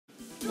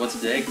What's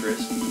today,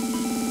 Chris?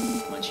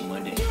 Munchie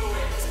Monday.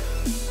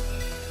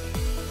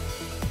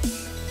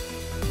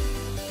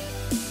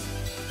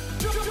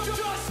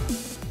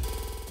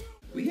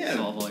 We have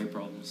solve all your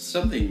problems.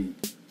 something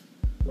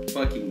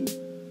fucking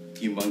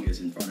humongous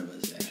in front of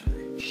us,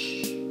 actually.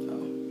 Shh.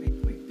 Oh,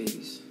 Wait,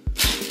 babies.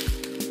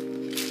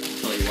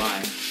 I'll tell you why.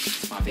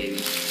 It's my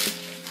baby.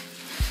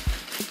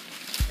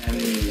 I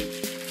mean,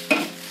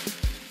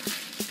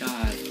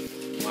 God.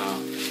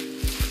 Wow.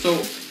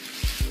 so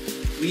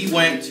we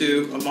went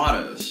to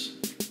Amato's.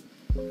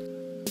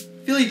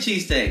 Philly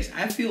cheesesteaks.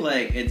 I feel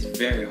like it's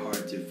very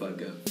hard to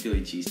fuck up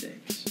Philly cheesesteaks.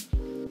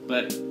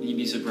 But you'd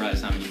be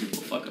surprised how many people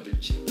fuck up a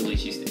Philly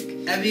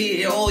cheesesteak. I mean,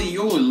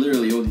 you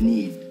literally only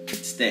need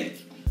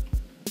steak,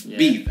 Yeah,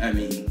 beef,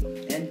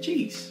 and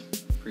cheese.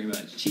 pretty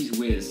much. Cheese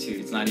whiz too.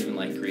 It's not even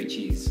like great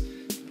cheese.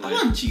 I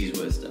love cheese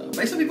whiz though.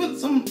 Like a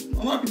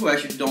lot of people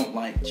actually don't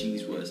like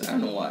cheese whiz. I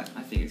don't know why.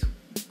 I think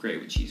it's great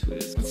with cheese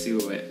whiz.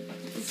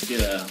 Let's get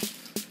a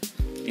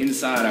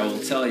inside. I will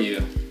tell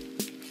you.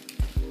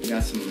 We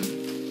got some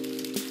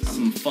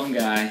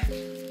fungi.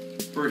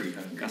 Pretty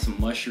hungry. Got some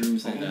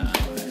mushrooms and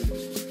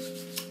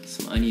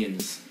some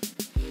onions.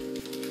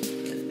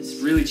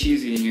 It's really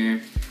cheesy in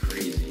here.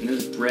 Crazy. And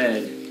this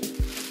bread.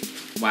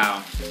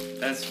 Wow,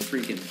 that's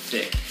freaking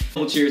thick.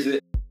 We'll cheers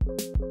it.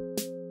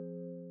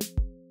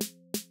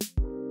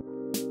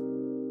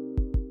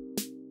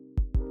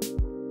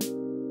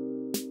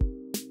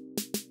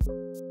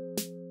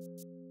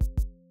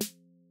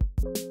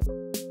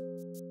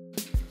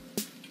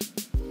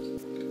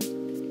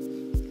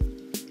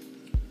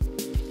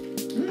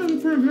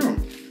 Pretty good.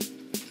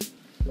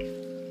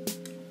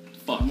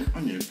 Fuck.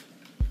 Onion.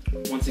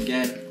 Once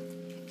again,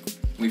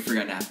 we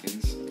forgot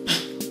napkins.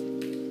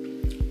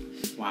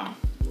 Wow.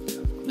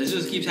 This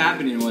just keeps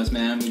happening to us,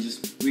 man.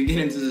 We get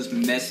into this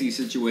messy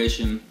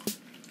situation,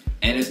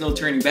 and there's no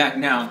turning back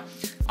now.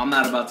 I'm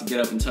not about to get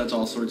up and touch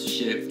all sorts of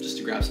shit just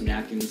to grab some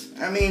napkins.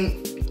 I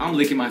mean, I'm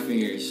licking my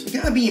fingers.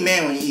 you gotta be a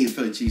man when you eat a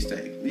Philly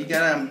cheesesteak. You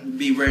gotta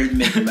be ready to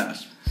make a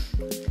mess.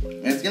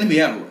 And it's gonna be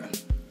everywhere.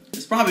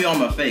 It's probably on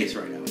my face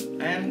right now.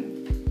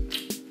 And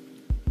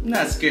I'm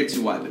not scared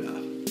to wipe it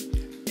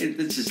off.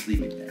 Let's just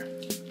leave it there.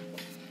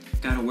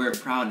 Gotta wear it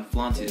proud and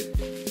flaunt it.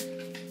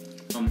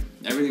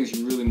 Everything's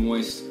really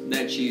moist.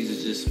 That cheese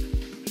is just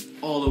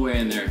all the way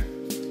in there.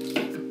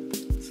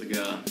 It's like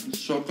It's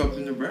soaked up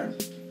in the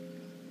bread.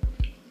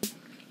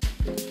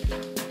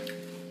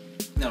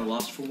 not a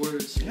loss for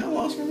words. Yeah, I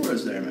lost my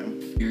words there,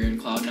 man. You're in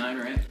cloud nine,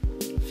 right?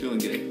 Feeling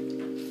good.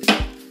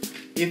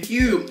 If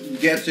you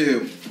get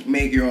to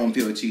make your own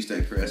Philly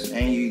cheesesteak, Chris,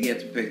 and you get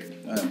to pick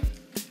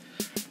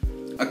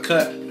a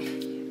cut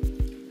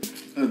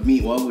of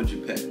meat, what would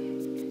you pick?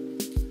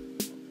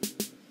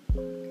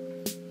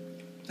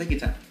 Take your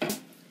time.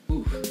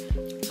 Ooh,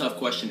 tough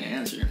question to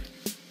answer.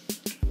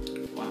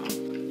 Wow.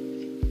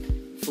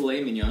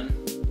 Filet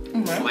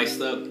mignon,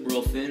 sliced up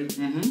real thin.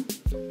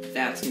 Mm-hmm.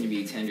 That's gonna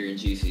be tender and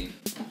juicy.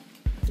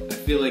 I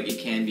feel like it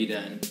can be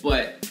done,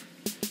 but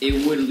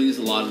it would lose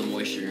a lot of the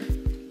moisture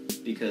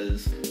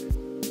because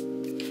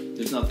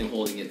there's nothing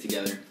holding it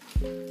together.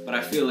 But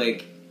I feel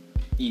like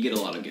you get a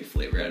lot of good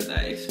flavor out of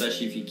that,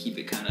 especially if you keep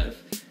it kind of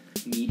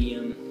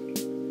medium.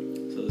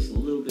 So there's a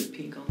little bit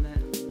pink on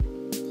that.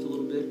 Just a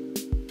little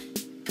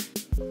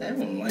bit.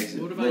 Everyone likes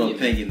it. What A about little you?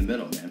 pink in the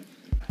middle, man.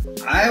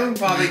 I would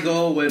probably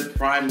go with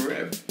prime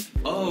rib.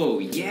 Oh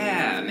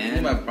yeah,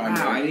 man! What about prime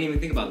Wow, rib? I didn't even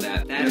think about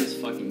that. That is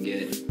fucking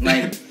good.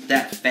 Like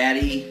that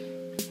fatty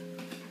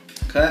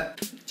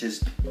cut.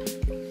 Just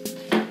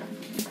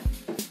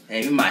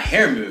even my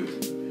hair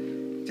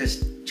moved.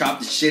 Just chop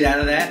the shit out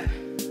of that,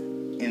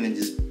 and then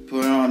just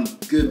put it on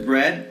good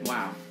bread.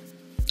 Wow,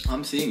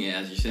 I'm seeing it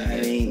as you're saying I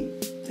it. mean,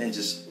 then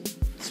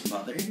just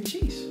smother it in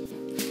cheese.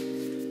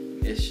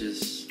 It's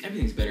just,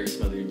 Everything's better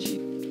smothered in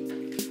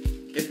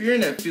cheese. if you're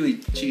in a Philly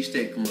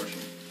cheesesteak commercial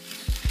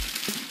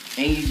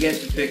and you get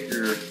to pick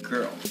your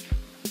girl,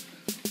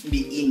 be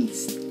eating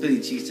Philly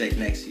cheesesteak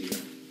next to you,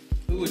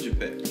 who would you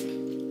pick?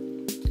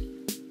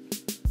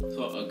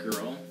 So a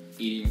girl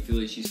eating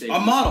Philly cheesesteak. A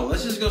model.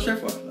 Let's just go straight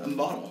for it. A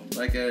model,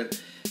 like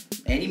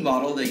any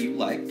model that you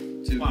like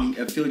to Wow. eat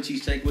a Philly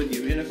cheesesteak with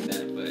you in a.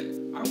 that,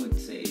 but I would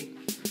say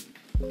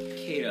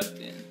Kate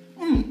Upton.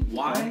 Mm.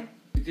 Why?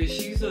 Because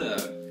she's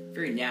a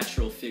very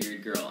natural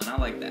figured girl, and I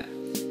like that.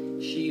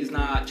 She's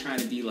not trying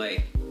to be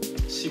like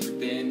super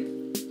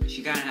thin.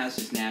 She kind of has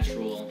this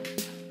natural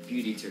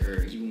beauty to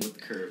her, even with the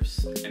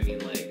curves. I mean,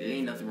 like, there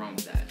ain't nothing wrong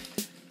with that.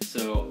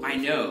 So I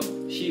know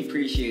she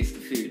appreciates the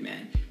food,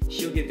 man.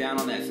 She'll get down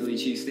on that Philly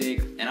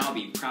cheesesteak, and I'll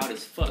be proud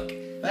as fuck.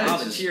 That I'll is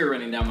have a just- tear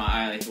running down my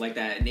eye, like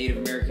that Native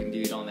American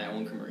dude on that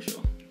one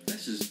commercial.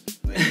 That's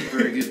just like, a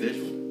very good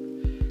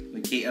visual.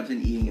 Like Kate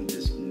Upton eating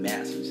this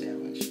massive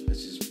sandwich.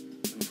 That's just.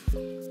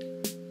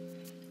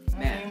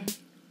 Man.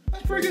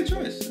 That's a pretty good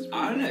choice. That's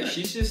I don't know.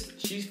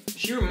 pretty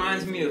She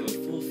reminds me of a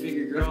full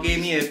figure girl. That gave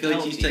me a Philly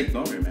Healthy. cheesesteak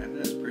boner, man.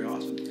 That's pretty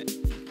awesome.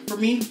 For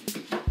me,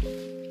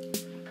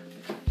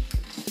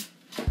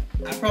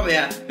 I probably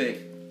have to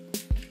pick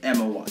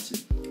Emma Watson.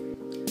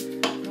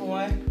 You know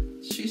why?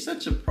 She's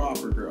such a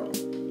proper girl.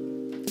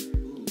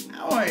 Ooh.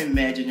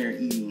 imagine her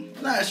eating.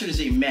 I'm not sure to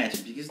say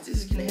imagine because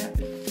this is gonna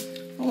happen.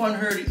 I want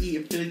her to eat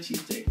a Philly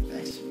cheesesteak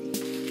next to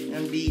me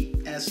and be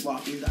as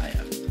sloppy as I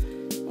am.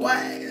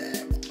 Why?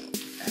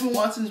 Emma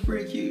Watson's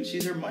pretty cute.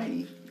 She's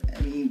Hermione.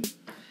 I mean,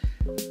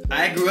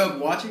 I grew up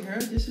watching her.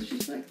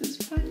 She's like this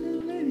fine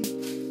little lady.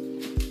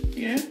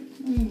 Yeah,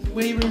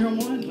 waving her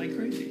wand like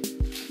crazy.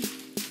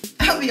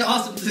 That'd be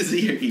awesome to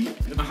see her eat.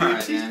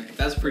 Alright, man.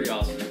 That's pretty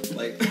awesome.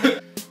 Like,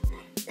 damn,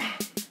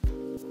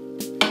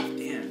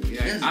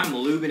 dude, I'm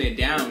lubing it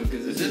down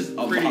because this is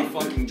pretty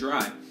fucking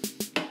dry.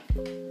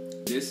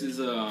 This is,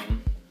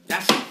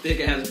 that's some thick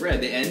ass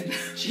bread. The end?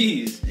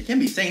 Jeez. You can't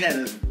be saying that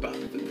about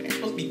the food, man. It's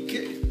supposed to be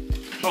good.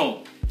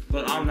 Oh,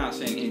 but I'm not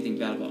saying anything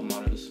bad about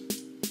Amato's.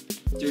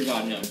 Dear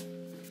God, no.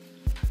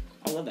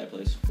 I love that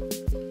place.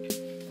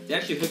 They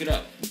actually hook it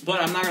up.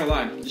 But I'm not gonna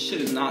lie, this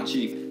shit is not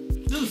cheap.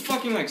 This is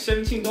fucking like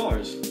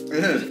 $17.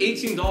 It is.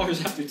 It's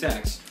 $18 after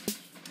tax.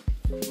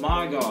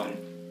 My God.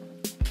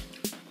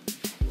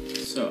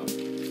 So,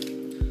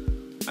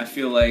 I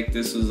feel like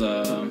this was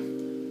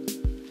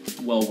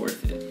well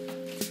worth it.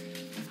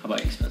 How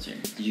about you, Spencer?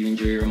 Did you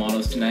enjoy your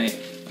Amatos tonight?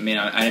 I mean,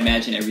 I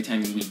imagine every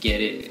time we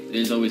get it,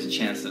 there's always a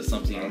chance that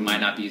something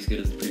might not be as good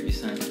as the previous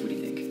time. What do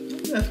you think?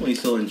 I'm definitely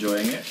still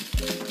enjoying it.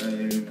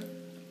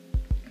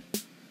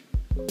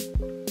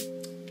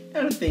 I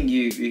don't think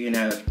you can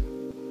have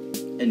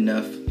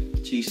enough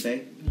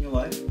cheesesteak in your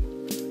life.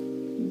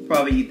 You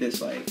probably eat this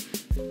like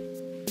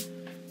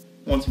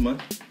once a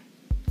month.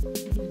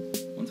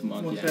 Once a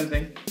month, Once yeah. I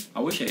think. I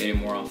wish I ate it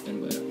more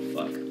often, but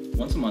fuck.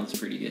 Once a month is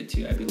pretty good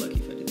too. I'd be lucky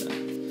if I did that.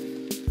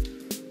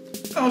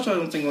 I also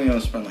don't think we're gonna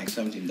spend like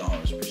 $17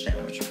 per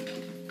sandwich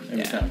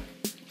every time.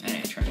 I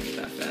ain't trying to get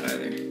that fat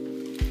either.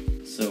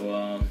 So,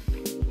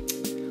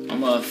 I'm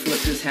gonna flip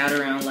this hat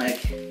around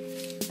like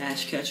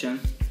Ash Ketchum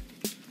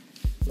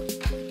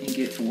and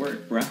get to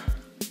work, bruh.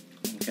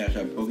 Catch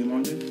that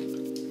Pokemon,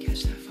 dude.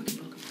 Catch that fucking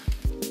Pokemon.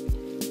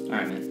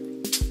 Alright, man.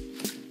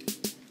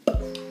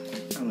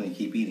 I'm gonna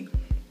keep eating.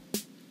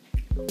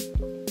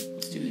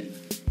 Let's do it.